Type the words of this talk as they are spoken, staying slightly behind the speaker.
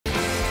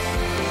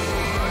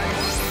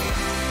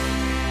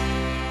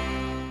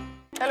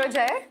Hello,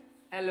 Jay.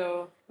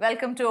 Hello.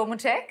 Welcome to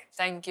Omutech.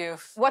 Thank you.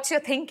 What's your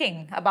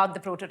thinking about the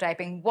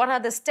prototyping? What are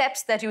the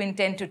steps that you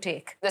intend to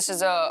take? This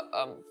is a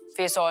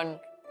face-on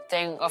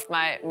thing of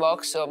my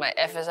box, so my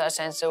FSR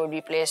sensor would be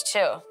placed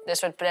here.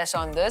 This would press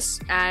on this,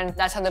 and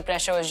that's how the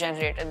pressure was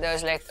generated.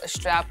 There's like a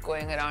strap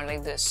going around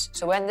like this.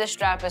 So when this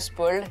strap is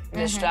pulled,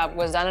 this strap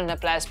goes down and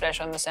applies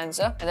pressure on the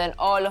sensor, and then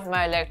all of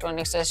my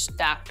electronics are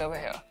stacked over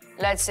here.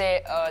 Let's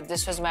say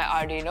this was my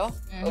Arduino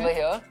over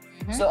here.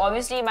 So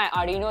obviously my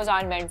Arduinos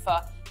aren't meant for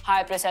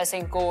high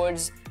processing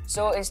codes.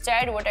 So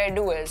instead what I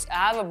do is I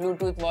have a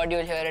Bluetooth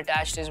module here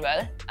attached as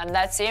well, and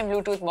that same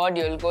Bluetooth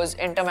module goes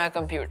into my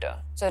computer.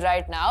 So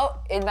right now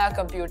in my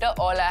computer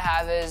all I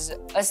have is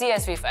a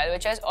CSV file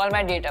which has all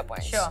my data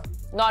points. Sure.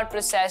 Not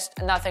processed,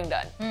 nothing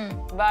done.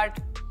 But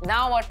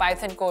now what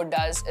Python code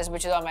does is,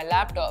 which is on my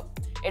laptop,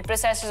 it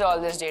processes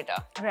all this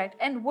data. Right.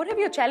 And what have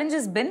your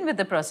challenges been with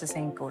the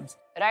processing codes?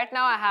 Right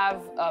now I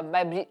have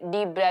my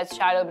deep breaths,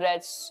 shallow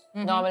breaths,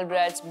 normal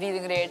breaths,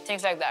 breathing rate,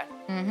 things like that.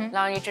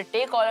 Now I need to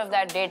take all of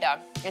that data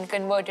and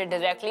convert it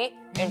directly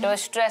into a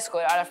stress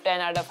score out of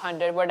 10, out of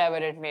 100, whatever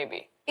it may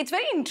be. It's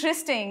very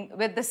interesting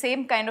with the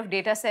same kind of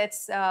data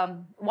sets.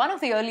 One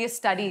of the earliest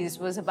studies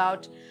was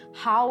about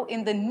how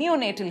in the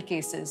neonatal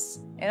cases,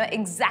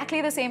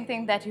 exactly the same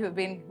thing that you have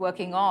been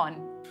working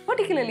on,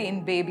 particularly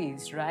in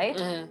babies, right?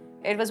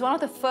 It was one of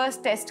the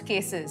first test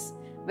cases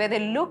where they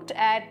looked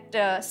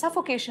at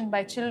suffocation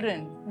by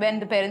children when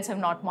the parents have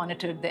not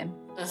monitored them.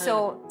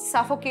 So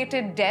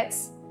suffocated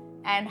deaths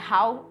and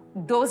how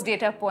those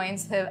data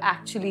points have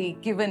actually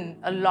given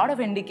a lot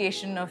of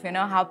indication of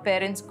how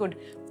parents could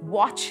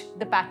watch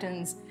the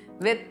patterns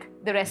with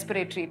the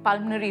respiratory,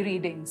 pulmonary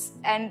readings,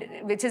 and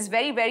which is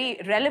very,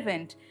 very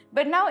relevant.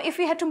 But now if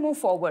we had to move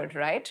forward,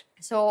 right?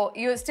 So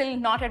you're still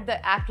not at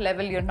the app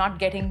level, you're not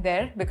getting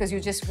there because you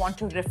just want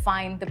to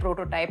refine the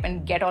prototype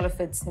and get all of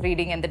its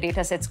reading and the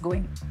data sets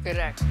going.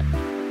 Correct.